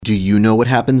Do you know what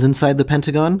happens inside the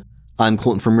Pentagon? I'm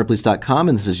Colton from Ripley's.com,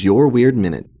 and this is your Weird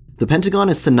Minute. The Pentagon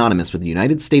is synonymous with the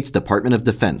United States Department of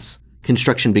Defense.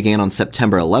 Construction began on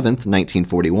September 11,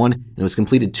 1941, and was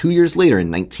completed 2 years later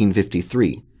in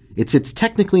 1953. It sits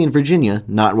technically in Virginia,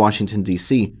 not Washington,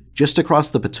 D.C., just across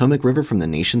the Potomac River from the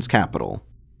nation's capital.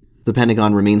 The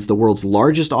Pentagon remains the world's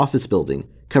largest office building,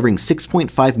 covering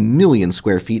 6.5 million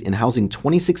square feet and housing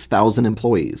 26,000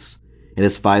 employees. It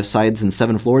has 5 sides and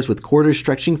 7 floors with corridors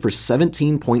stretching for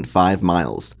 17.5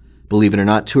 miles. Believe it or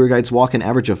not, tour guides walk an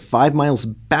average of 5 miles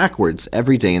backwards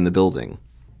every day in the building.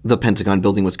 The Pentagon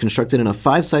building was constructed in a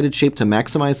 5-sided shape to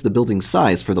maximize the building's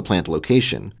size for the plant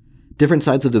location. Different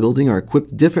sides of the building are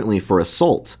equipped differently for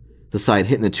assault. The side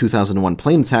hit in the 2001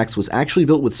 plane attacks was actually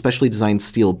built with specially designed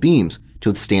steel beams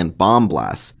to withstand bomb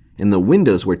blasts, and the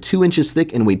windows were 2 inches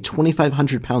thick and weighed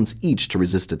 2,500 pounds each to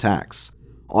resist attacks.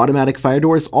 Automatic fire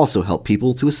doors also help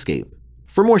people to escape.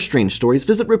 For more strange stories,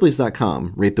 visit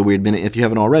Ripley's.com, rate the Weird Minute if you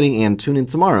haven't already, and tune in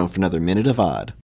tomorrow for another Minute of Odd.